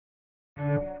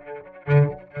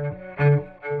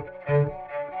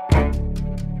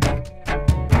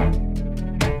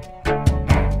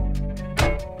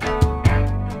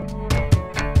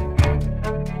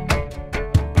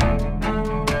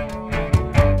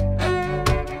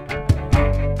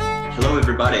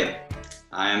everybody.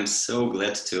 I am so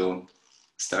glad to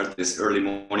start this early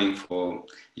morning for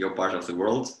your part of the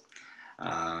world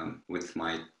with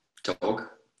my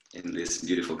talk in this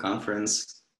beautiful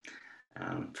conference.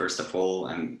 First of all,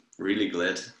 I'm really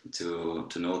glad to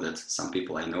know that some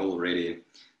people I know already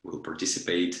will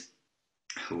participate,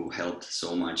 who helped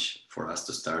so much for us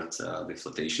to start the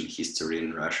flotation history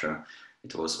in Russia.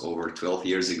 It was over 12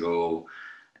 years ago,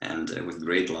 and with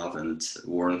great love and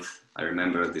warmth, I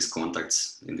remember these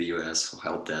contacts in the US who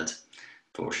helped that,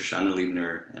 for Shoshana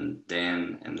Liebner and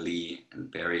Dan and Lee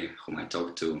and Barry, whom I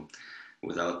talked to.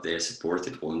 Without their support,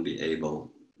 it won't be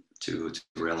able to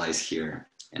realize here.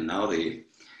 And now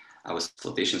our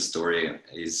flotation story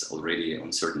is already on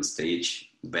a certain stage,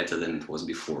 better than it was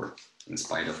before, in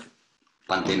spite of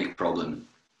pandemic problem.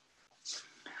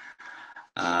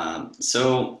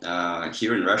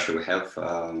 Here in Russia, we have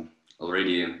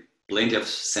already plenty of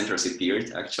centers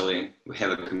appeared. Actually, we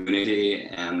have a community,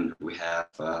 and we have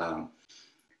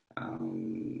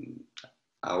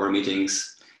our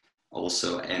meetings,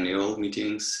 also annual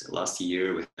meetings. Last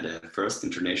year, we had a first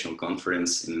international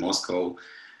conference in Moscow,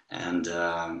 and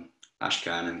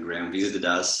Ashkan and Graham visited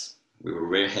us. We were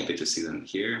very happy to see them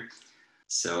here.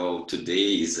 So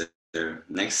today is the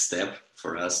next step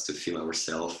for us to feel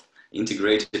ourselves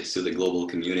integrated to the global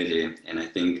community. And I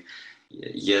think,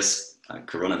 yes,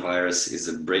 coronavirus is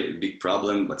a big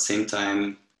problem, but same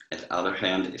time, at the other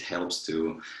hand, it helps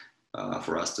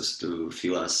for us to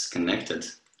feel us connected,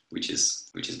 which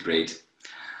is great.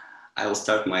 I will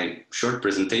start my short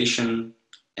presentation,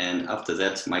 and after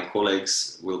that, my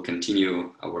colleagues will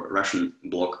continue our Russian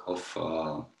block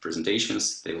of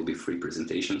presentations. They will be free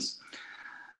presentations.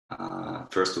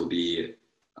 First will be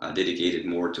dedicated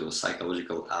more to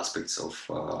psychological aspects of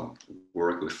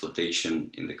work with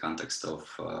flotation in the context of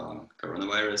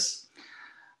coronavirus.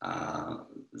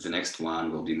 The next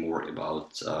one will be more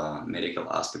about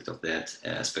medical aspect of that,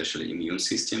 especially immune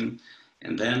system.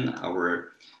 And then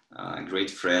our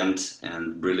great friend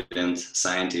and brilliant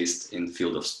scientist in the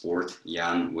field of sport,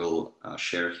 Jan, will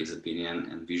share his opinion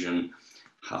and vision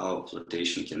how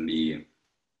flotation can be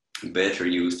better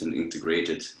used and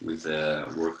integrated with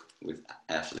work with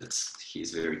athletes.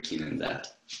 He's very keen in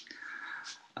that.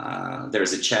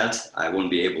 There's a chat. I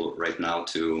won't be able right now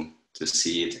to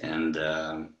see it and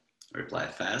reply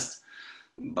fast,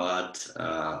 but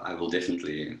I will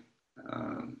definitely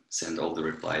send all the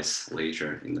replies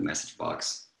later in the message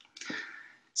box.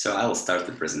 So I'll start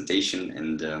the presentation,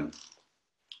 and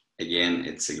again,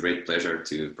 it's a great pleasure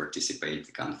to participate in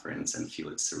the conference and feel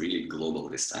it's really global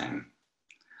this time.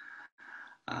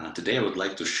 Today I would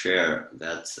like to share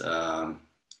that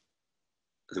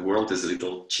the world is a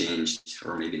little changed,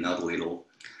 or maybe not a little,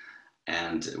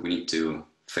 and we need to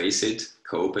face it,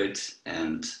 cope it,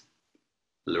 and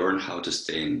learn how to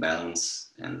stay in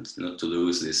balance and not to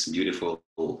lose this beautiful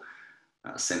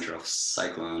center of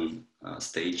cyclone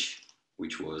stage,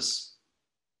 which was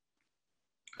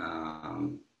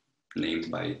named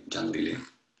by John Lilly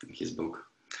in his book.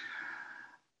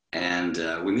 And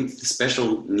we meet the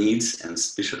special needs and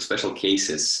special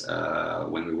cases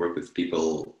when we work with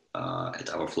people at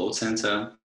our float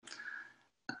center.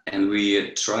 And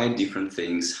we try different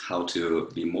things, how to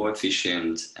be more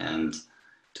efficient and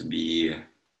to be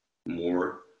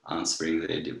more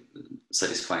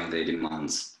satisfying their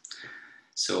demands.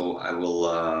 So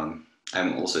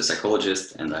I'm also a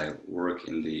psychologist, and I work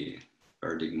in the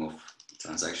paradigm of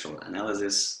transactional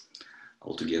analysis.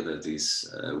 Altogether this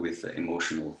with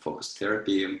emotional focused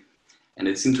therapy. And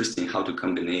it's interesting how to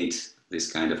combine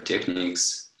this kind of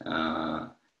techniques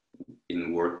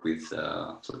in work with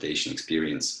flotation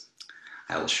experience.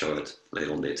 I'll show it a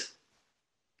little bit.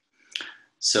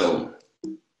 So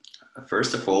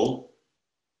first of all,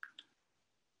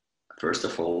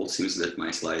 it seems that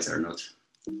my slides are not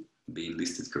being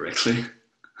listed correctly.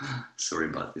 Sorry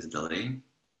about this delay.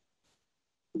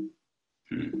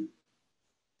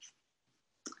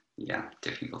 Yeah,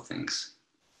 technical things.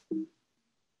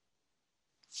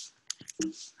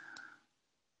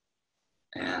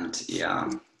 And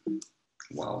yeah,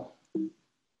 wow.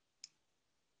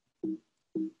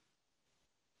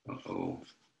 Uh-oh.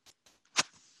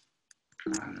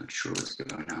 I'm not sure what's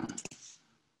going on.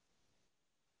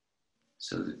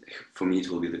 So for me, it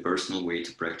will be the personal way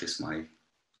to practice my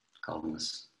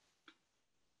calmness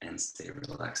and stay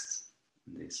relaxed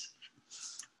in this.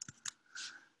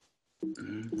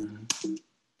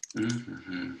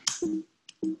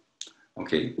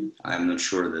 Okay, I'm not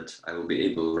sure that I will be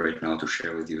able right now to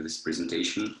share with you this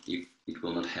presentation. If it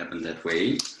will not happen that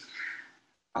way,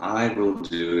 I will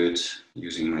do it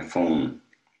using my phone.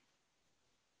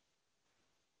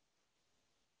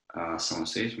 Someone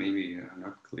says maybe I'm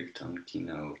not clicked on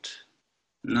keynote.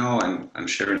 No, I'm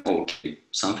sharing. Oh, okay,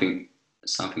 something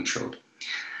showed.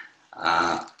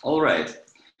 All right.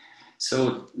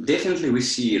 So definitely we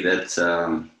see that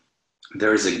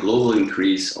there is a global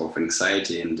increase of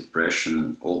anxiety and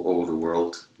depression all over the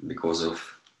world because of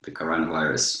the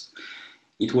coronavirus.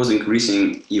 It was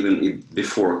increasing even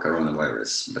before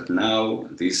coronavirus, but now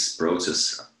this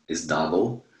process is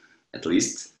double, at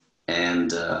least,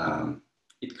 and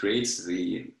it creates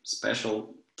the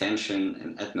special tension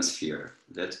and atmosphere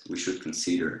that we should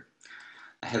consider.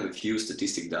 I have a few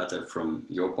statistic data from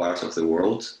your part of the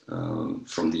world,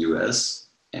 from the US,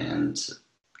 and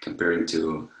comparing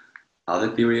to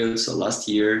other periods. So last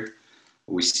year,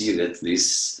 we see that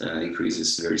this increase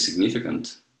is very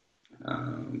significant.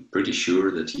 Pretty sure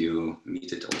that you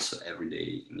meet it also every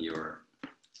day in your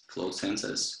flow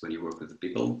senses when you work with the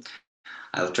people.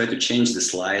 I'll try to change the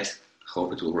slide.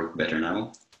 Hope it will work better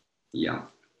now. Yeah.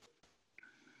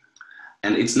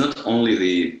 And it's not only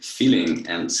the feeling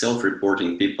and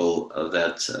self-reporting people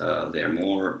that they're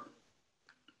more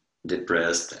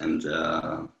depressed and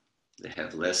they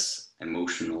have less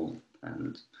emotional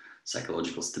and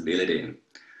psychological stability,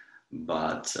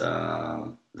 but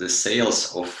the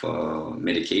sales of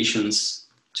medications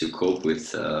to cope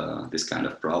with this kind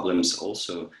of problems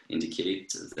also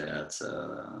indicate that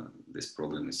this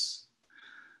problem is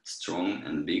strong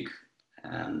and big,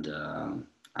 and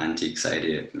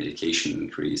anti-anxiety medication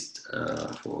increased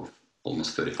for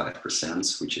almost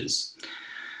 35%,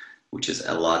 which is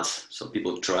a lot. So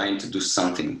people trying to do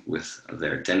something with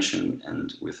their tension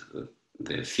and with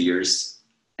their fears.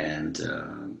 And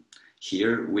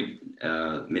here, with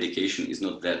medication is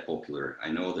not that popular. I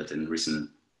know that in recent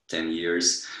 10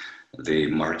 years, the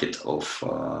market of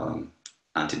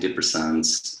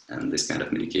antidepressants and this kind of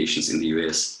medications in the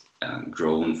US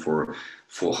grown for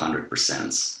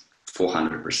 400%.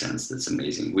 400%, that's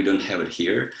amazing. We don't have it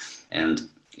here, and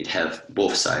it have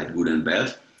both sides, good and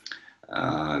bad.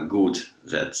 Good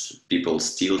that people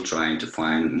still trying to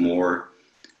find more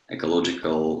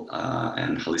ecological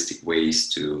and holistic ways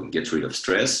to get rid of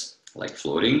stress, like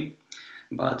floating.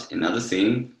 But another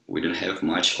thing, we don't have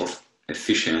much of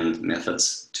efficient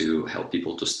methods to help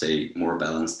people to stay more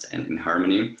balanced and in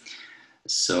harmony.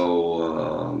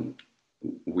 So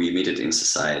we meet it in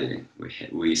society.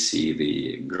 We see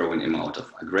the growing amount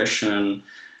of aggression,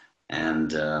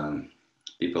 and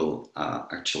people are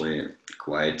actually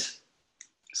quite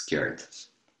scared.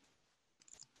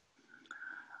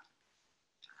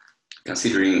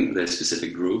 Considering the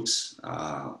specific groups,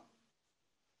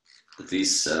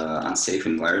 this unsafe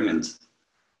environment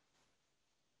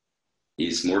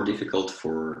is more difficult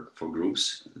for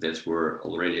groups that were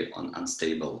already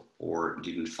unstable or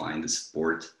didn't find the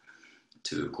support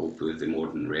to cope with the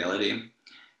modern reality.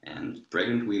 And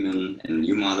pregnant women and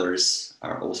new mothers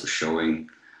are also showing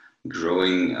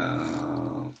growing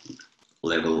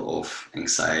level of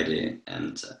anxiety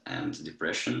and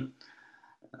depression.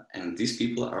 And these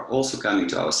people are also coming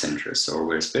to our center. So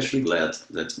we're especially glad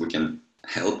that we can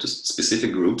help to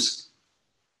specific groups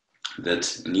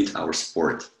that need our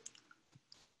support.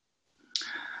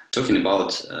 Talking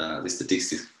about the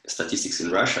statistics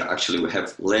in Russia, actually we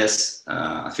have less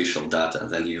official data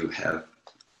than you have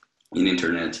in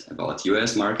internet about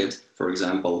US market, for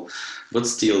example, but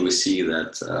still we see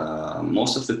that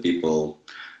most of the people,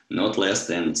 not less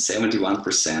than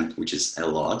 71%, which is a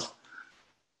lot,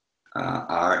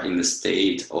 are in a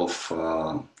state of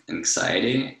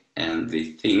anxiety, and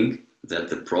they think that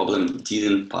the problem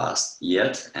didn't pass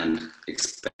yet and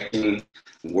expecting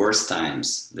worse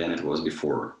times than it was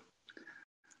before.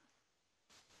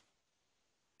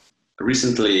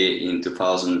 Recently in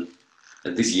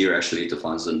this year actually,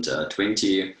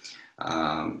 2020,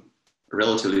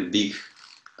 relatively big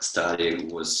study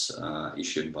was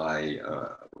issued by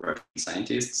Russian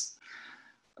scientists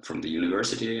from the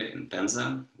university in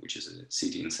Penza, which is a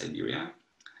city in Siberia.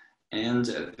 And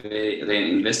they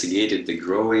investigated the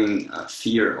growing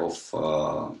fear of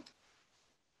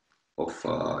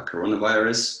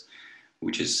coronavirus,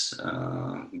 which is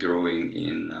growing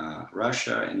in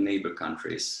Russia and neighbor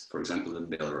countries, for example, in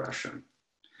Belarus.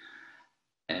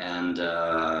 And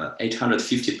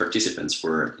 850 participants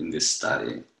were in this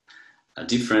study, a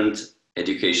different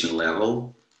education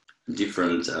level,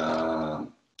 different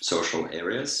social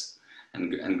areas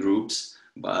and groups,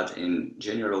 but in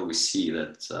general we see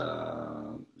that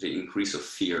the increase of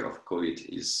fear of COVID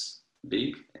is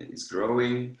big, it's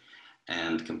growing,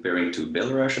 and comparing to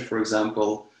Belarus, for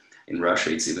example, in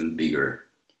Russia it's even bigger.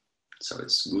 So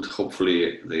it's good,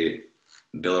 hopefully the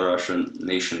Belarusian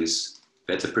nation is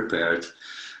better prepared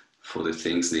for the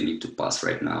things they need to pass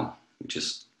right now, which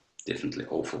is definitely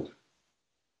awful.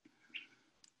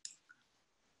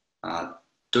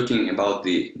 Talking about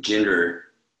the gender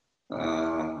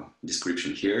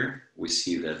description here, we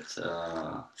see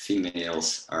that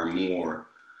females are more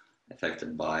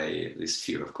affected by this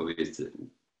fear of COVID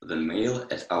than male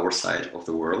at our side of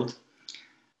the world,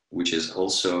 which is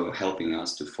also helping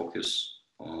us to focus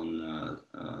on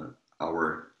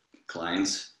our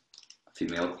clients,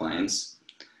 female clients,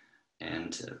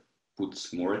 and put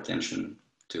more attention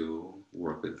to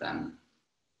work with them.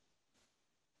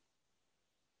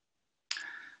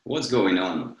 What's going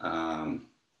on?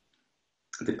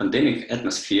 The pandemic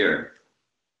atmosphere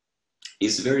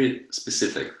is very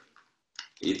specific.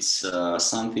 It's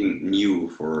something new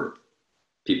for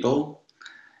people.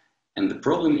 And the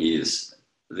problem is,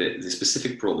 the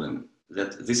specific problem,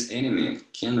 that this enemy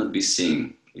cannot be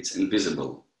seen. It's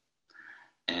invisible.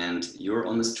 And you're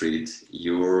on the street,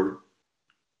 you're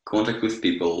contact with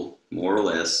people, more or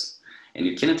less, and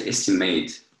you cannot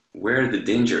estimate where the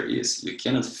danger is. You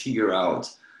cannot figure out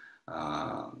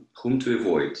whom to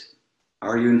avoid.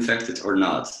 Are you infected or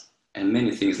not? And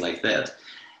many things like that.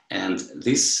 And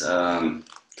this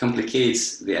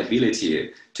complicates the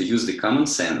ability to use the common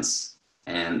sense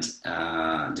and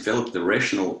develop the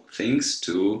rational things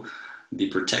to be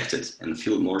protected and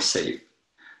feel more safe.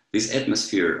 This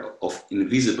atmosphere of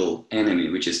invisible enemy,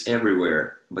 which is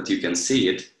everywhere, but you can see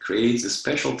it, creates a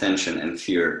special tension and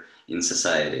fear in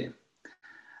society.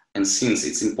 And since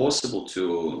it's impossible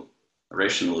to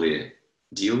rationally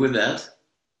deal with that,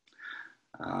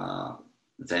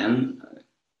 then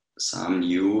some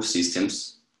new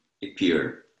systems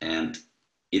appear, and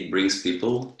it brings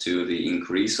people to the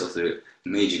increase of the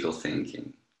magical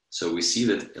thinking. So we see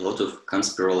that a lot of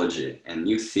conspirology and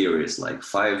new theories like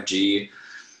 5G,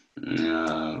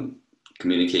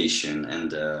 communication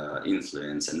and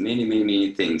influence and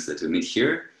many things that we meet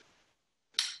here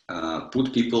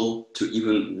put people to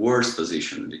even worse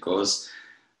position, because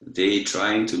they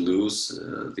trying to lose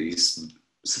this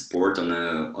support on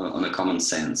a common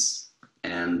sense.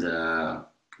 And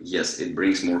yes, it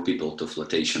brings more people to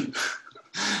flotation.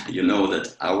 You know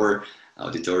that our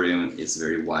auditorium is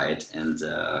very wide, and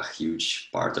a huge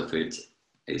part of it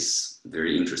is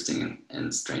very interesting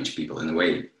and strange people in a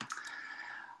way.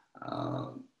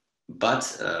 But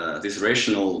this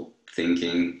rational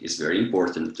thinking is very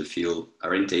important to feel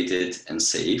orientated and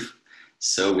safe.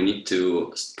 So we need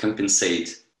to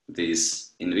compensate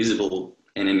this invisible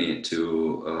enemy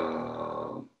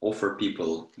to offer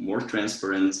people more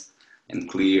transparent and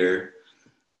clear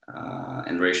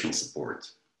and rational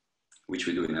support, which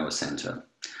we do in our center.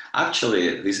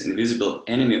 Actually, this invisible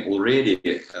enemy already,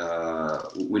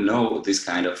 we know this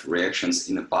kind of reactions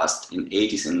in the past, in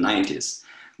 80s and 90s,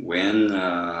 when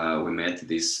we met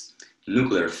this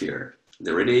nuclear fear.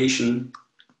 The radiation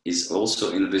is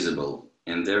also invisible,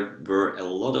 and there were a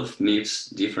lot of myths,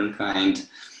 different kind,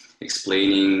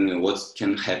 explaining what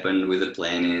can happen with the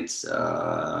planet,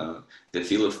 the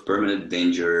feel of permanent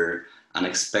danger,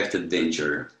 unexpected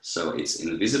danger. So it's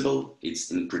invisible,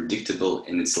 it's unpredictable,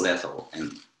 and it's lethal.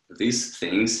 And these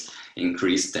things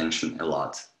increase tension a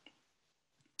lot.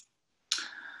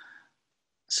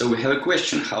 So we have a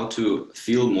question how to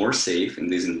feel more safe in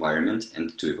this environment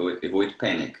and to avoid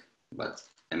panic, but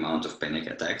amount of panic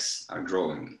attacks are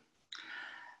growing.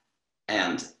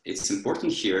 And it's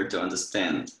important here to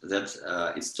understand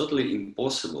that it's totally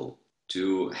impossible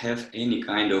to have any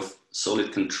kind of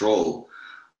solid control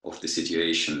of the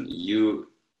situation. You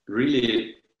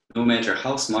really, no matter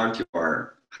how smart you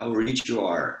are, how rich you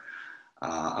are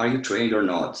you trained or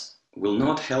not, will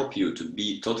not help you to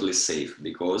be totally safe,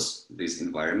 because this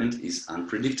environment is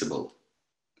unpredictable.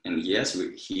 And yes,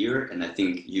 we're here, and I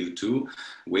think you too,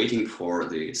 waiting for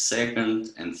the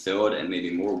second and third and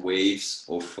maybe more waves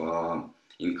of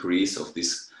increase of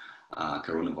this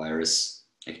coronavirus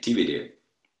activity.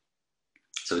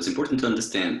 So it's important to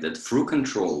understand that through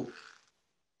control,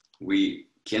 we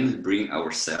can bring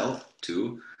ourselves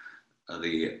to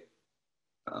the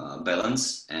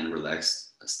balance and relaxed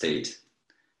state.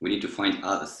 We need to find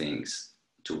other things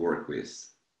to work with,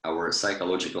 our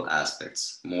psychological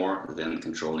aspects, more than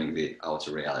controlling the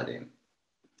outer reality.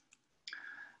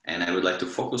 And I would like to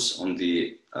focus on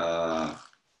the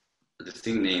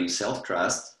thing named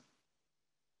self-trust,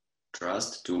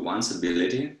 trust to one's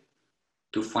ability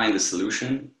to find the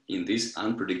solution in this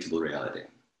unpredictable reality.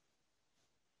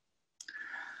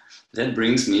 That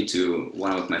brings me to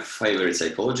one of my favorite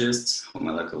psychologists, whom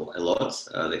I like a lot,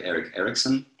 the Erik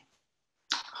Erikson,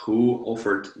 who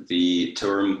offered the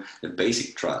term the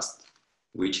basic trust,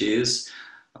 which is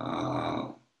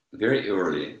very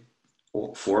early,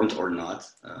 formed or not,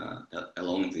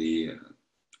 along the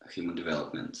human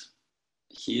development.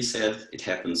 He said it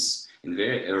happens in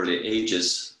very early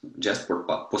ages, just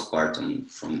postpartum,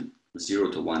 from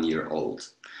 0 to 1 year old.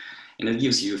 And it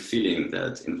gives you a feeling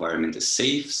that environment is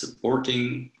safe,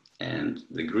 supporting, and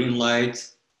the green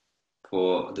light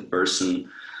for the person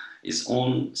is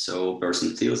on. So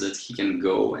person feels that he can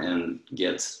go and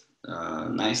get a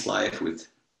nice life with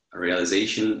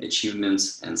realization,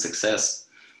 achievements, and success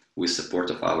with support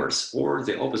of others. Or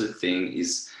the opposite thing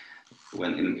is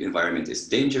when an environment is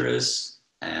dangerous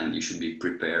and you should be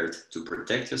prepared to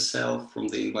protect yourself from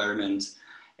the environment,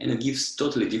 and it gives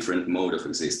totally different mode of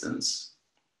existence.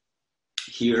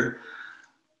 Here,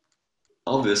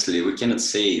 obviously, we cannot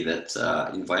say that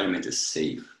environment is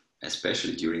safe,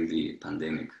 especially during the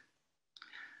pandemic.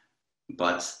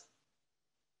 But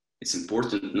it's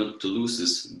important not to lose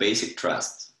this basic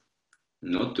trust,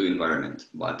 not to environment,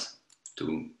 but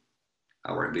to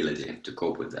our ability to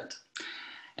cope with that.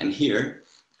 And here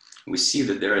we see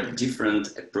that there are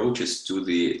different approaches to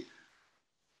the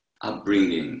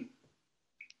upbringing.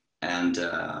 And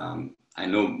I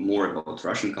know more about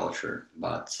Russian culture,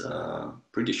 but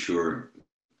pretty sure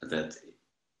that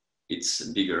it's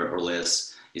bigger or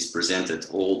less is presented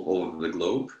all over the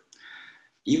globe.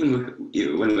 Even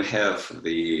when we have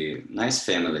the nice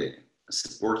family,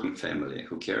 supporting family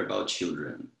who care about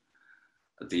children,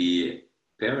 the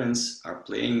parents are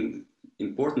playing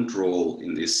important role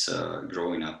in this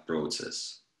growing up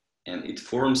process, and it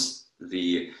forms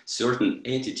the certain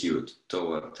attitude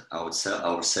toward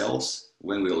ourselves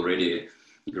when we already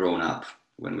grown up,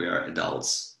 when we are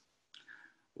adults.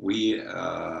 We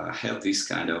have this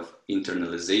kind of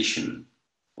internalization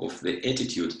of the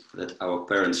attitude that our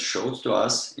parents showed to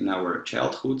us in our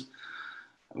childhood.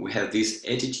 We have this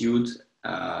attitude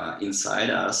inside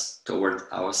us toward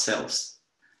ourselves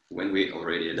when we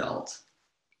already adult.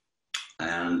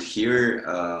 And here,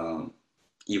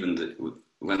 even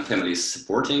when family is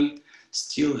supporting,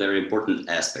 still there are important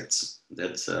aspects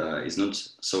that is not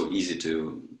so easy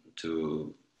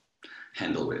to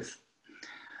handle with.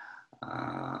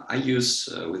 I use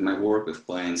with my work with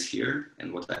clients here,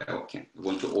 and what I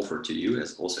want to offer to you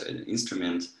as also an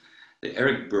instrument, the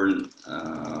Eric Berne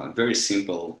very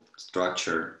simple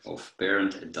structure of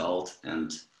parent, adult,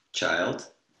 and child.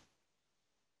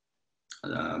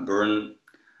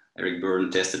 Eric Berne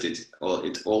tested it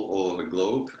all over the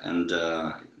globe, and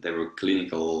there were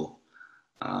clinical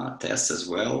tests as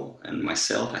well. And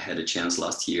myself, I had a chance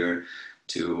last year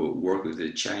to work with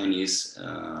the Chinese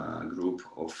group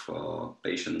of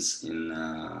patients in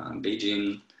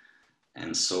Beijing,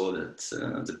 and saw that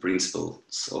the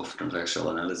principles of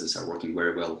transactional analysis are working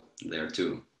very well there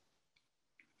too.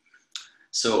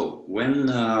 So when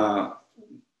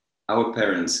our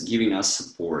parents giving us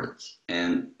support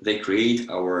and they create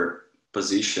our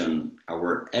position,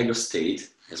 our ego state,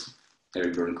 as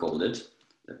Eric Berne called it,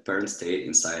 the parent state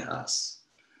inside us.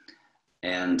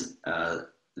 And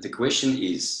the question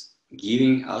is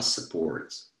giving us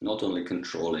support, not only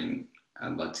controlling,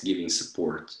 but giving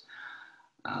support.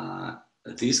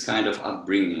 This kind of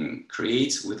upbringing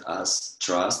creates with us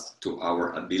trust to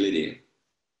our ability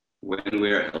when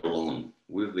we're alone,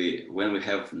 when we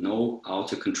have no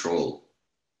auto control,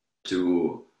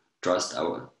 to trust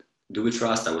do we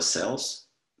trust ourselves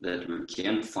that we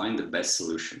can find the best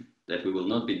solution, that we will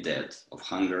not be dead of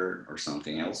hunger or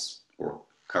something else, or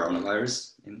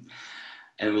coronavirus,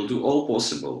 and we'll do all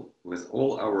possible with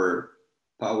all our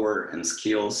power and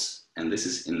skills, and this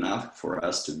is enough for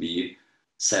us to be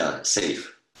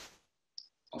safe.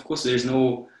 Of course, there's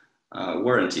no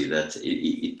warranty that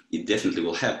it definitely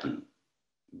will happen,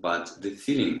 but the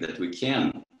feeling that we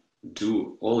can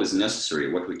do all is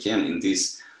necessary, what we can in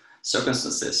these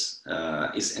circumstances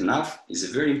is enough, is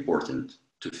very important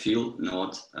to feel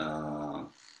not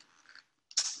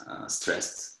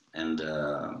stressed and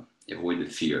avoid the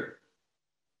fear.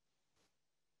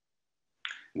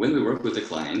 When we work with the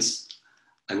clients,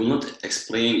 I will not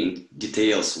explain in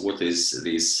details what is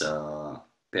this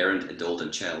parent, adult,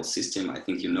 and child system. I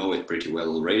think you know it pretty well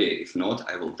already. If not,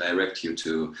 I will direct you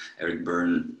to Eric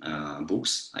Berne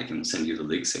books. I can send you the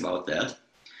links about that.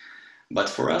 But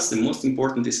for us, the most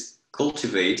important is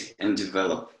cultivate and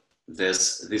develop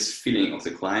this feeling of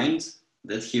the client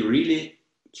that he really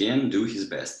can do his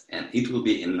best, and it will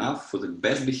be enough for the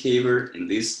best behavior in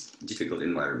this difficult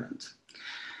environment.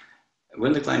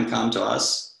 When the client comes to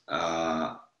us,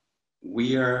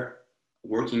 we are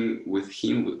working with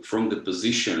him from the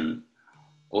position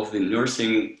of the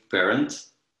nursing parent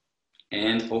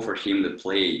and offer him the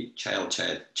play, child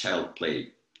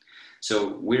play.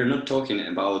 So we're not talking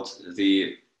about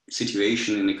the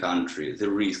situation in the country, the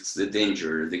risks, the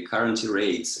danger, the currency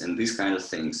rates, and these kind of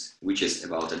things, which is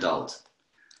about adult.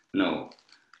 No,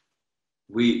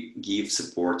 we give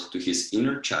support to his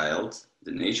inner child,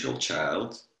 the natural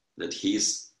child, that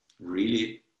he's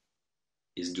really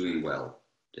is doing well,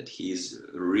 that he's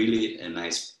really a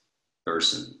nice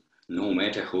person, no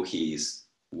matter who he is,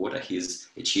 what are his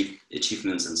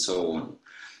achievements and so on.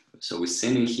 So we're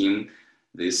sending him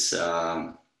this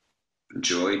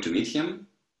joy to meet him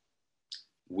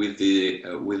with the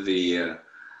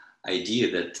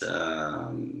idea that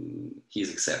he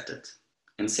is accepted.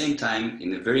 And same time,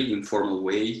 in a very informal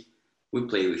way, we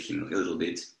play with him a little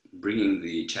bit, bringing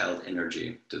the child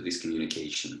energy to this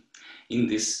communication. In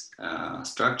this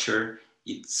structure,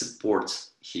 it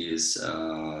supports his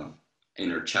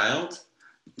inner child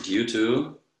due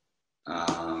to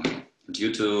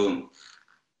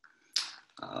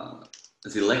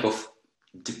the lack of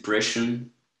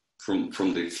depression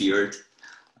from the feared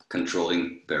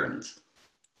controlling parent.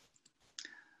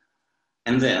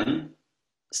 And then,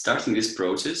 starting this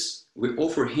process, we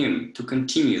offer him to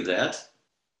continue that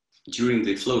during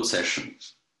the float session.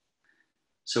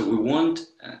 So we want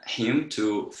him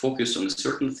to focus on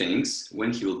certain things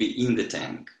when he will be in the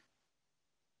tank.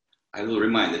 I will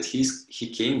remind that he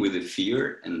came with a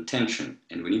fear and tension,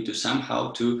 and we need to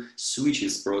somehow to switch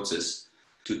his process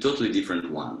to a totally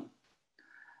different one.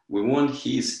 We want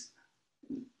his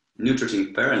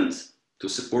nurturing parent to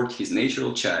support his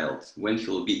natural child when he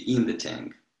will be in the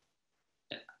tank,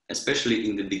 especially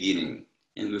in the beginning.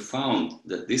 And we found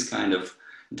that this kind of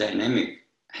dynamic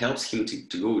helps him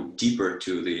to go deeper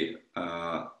to the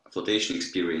flotation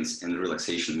experience and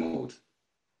relaxation mode.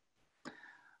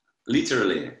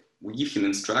 Literally, we give him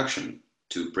instruction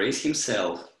to praise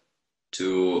himself,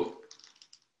 to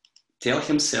tell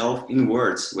himself in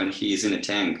words when he is in a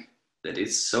tank that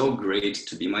it's so great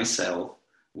to be myself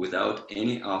without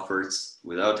any efforts,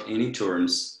 without any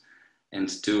terms, and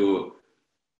to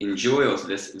enjoy of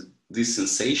this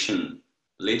sensation,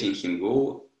 letting him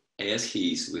go as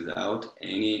he is without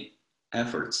any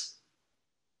efforts.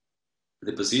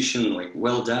 The position like,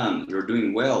 well done, you're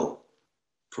doing well,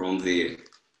 from the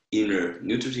inner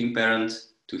nurturing parent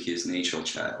to his natural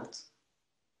child.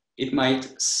 It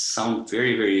might sound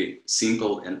very, very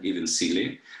simple and even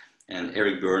silly. And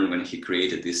Eric Berne, when he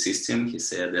created this system, he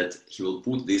said that he will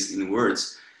put this in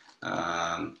words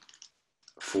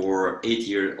for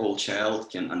 8-year-old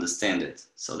child can understand it.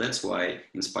 So that's why,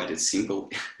 in spite it's simple,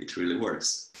 it really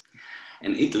works.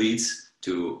 And it leads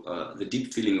to the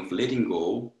deep feeling of letting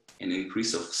go and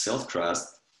increase of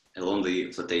self-trust along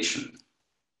the flotation.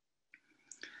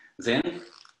 Then,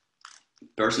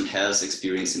 person has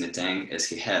experience in a tank as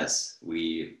he has.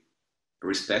 We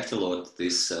respect a lot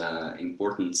this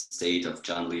important state of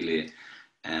John Lilly,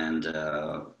 and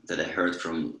that I heard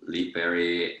from Lee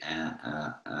Perry, and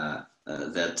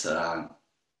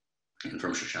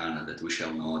from Shoshana, that we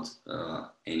shall not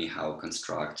anyhow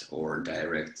construct or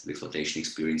direct the flotation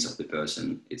experience of the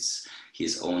person. It's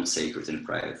his own sacred and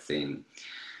private thing.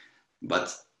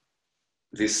 But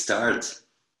this start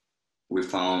we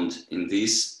found in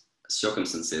these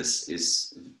circumstances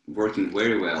is working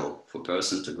very well for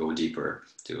person to go deeper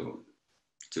to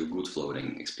good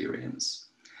floating experience.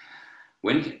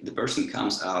 When the person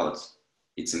comes out,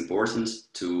 it's important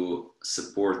to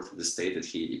support the state that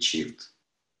he achieved.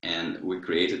 And we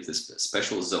created this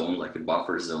special zone, like a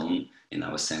buffer zone in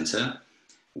our center,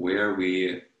 where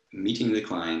we meeting the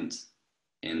client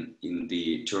and in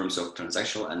the terms of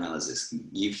transactional analysis,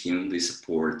 give him the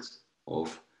support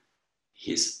of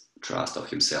his trust of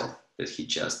himself that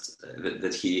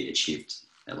he achieved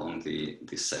along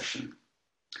this session.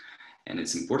 And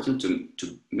it's important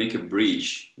to make a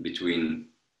bridge between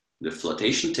the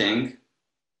flotation tank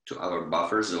to our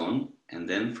buffer zone, and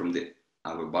then from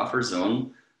our buffer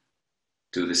zone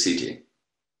to the city.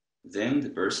 Then the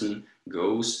person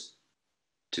goes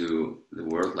to the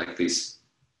world like this.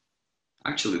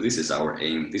 Actually, this is our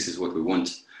aim. This is what we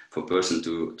want for person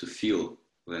to feel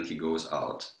when he goes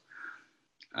out.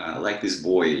 Like this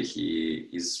boy, he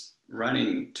is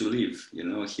running to live, you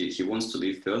know, he wants to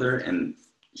live further, and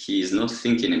he is not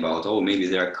thinking about, oh, maybe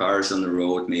there are cars on the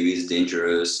road, maybe it's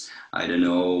dangerous, I don't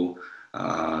know,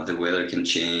 the weather can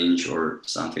change or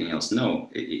something else. No,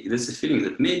 there's a feeling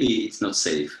that maybe it's not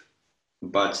safe,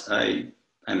 but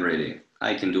I'm ready.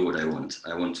 I can do what I want.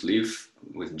 I want to live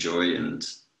with joy and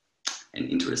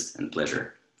interest and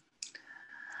pleasure.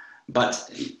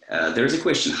 But there's a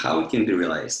question, how it can be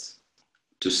realized?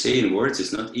 To say in words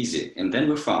is not easy. And then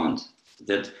we found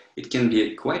that it can be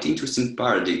a quite interesting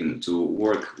paradigm to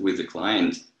work with the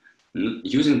client,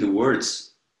 using the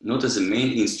words not as a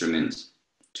main instrument,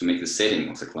 to make the setting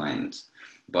of the client,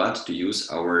 but to use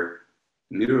our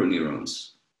mirror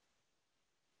neurons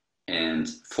and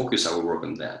focus our work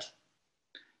on that.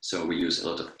 So we use a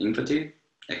lot of empathy,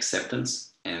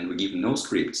 acceptance, and we give no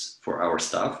scripts for our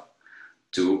staff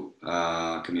to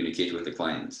communicate with the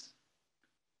client.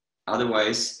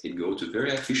 Otherwise, it goes to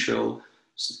very official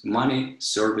money,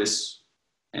 service,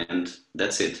 and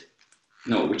that's it.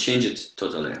 No, we change it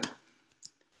totally.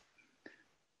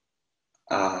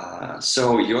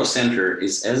 So your center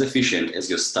is as efficient as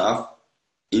your staff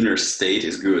inner state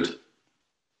is good.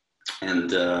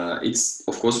 And it's,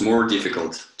 of course, more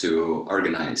difficult to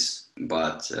organize,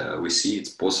 but we see it's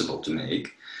possible to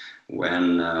make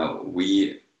when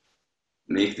we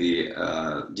make the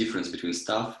difference between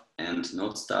staff and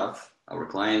not staff. Our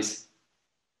clients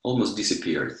almost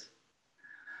disappeared.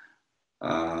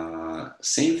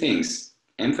 Same things,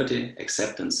 empathy,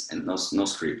 acceptance, and no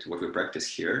script. What we practice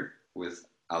here with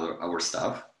our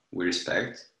staff, we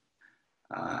respect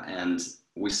and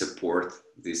we support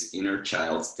this inner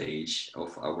child stage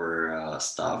of our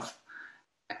staff.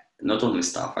 Not only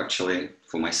staff, actually,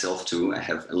 for myself too. I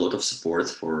have a lot of support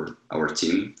for our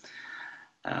team.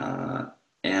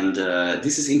 And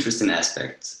this is interesting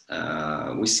aspect.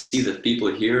 We see that people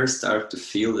here start to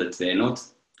feel that they're not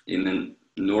in a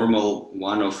normal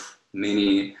one of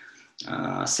many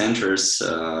centers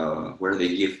where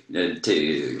they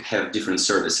have different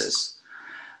services.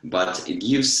 But it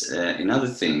gives another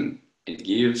thing. It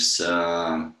gives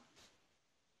the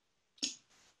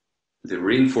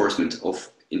reinforcement of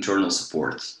internal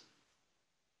support.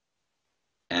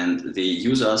 And they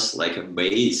use us like a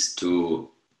base to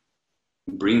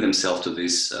bring themselves to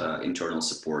this internal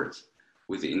support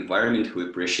with the environment who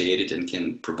appreciate it and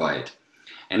can provide.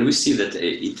 And we see that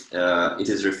it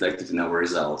is reflected in our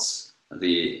results.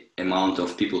 The amount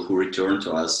of people who return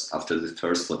to us after the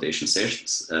first flotation session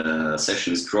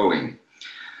is growing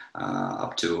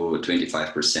up to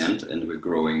 25%, and we're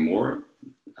growing more.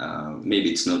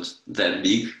 Maybe it's not that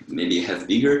big, maybe have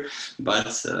bigger,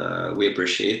 but we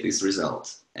appreciate this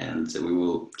result, and we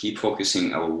will keep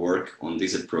focusing our work on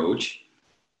this approach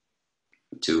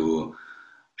to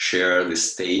share the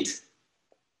state,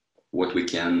 what we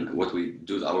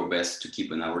do our best to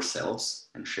keep in ourselves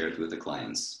and share it with the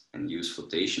clients, and use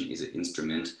flotation as an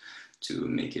instrument to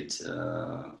make it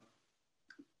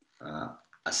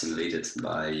assimilated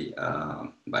by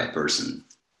a person.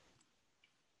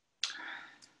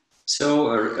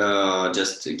 So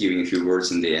just giving a few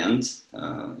words in the end.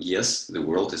 Yes, the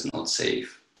world is not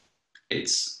safe.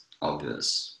 It's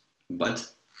obvious. But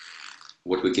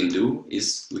what we can do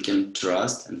is we can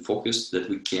trust and focus that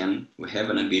we have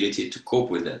an ability to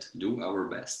cope with that, do our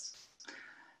best,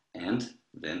 and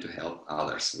then to help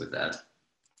others with that.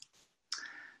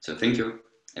 So thank you,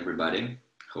 everybody.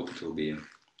 Hope it will be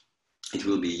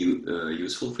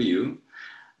useful for you.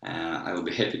 I will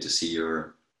be happy to see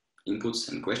your inputs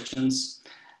and questions.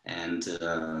 And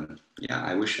yeah,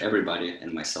 I wish everybody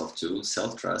and myself too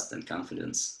self-trust and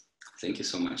confidence. Thank you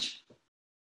so much.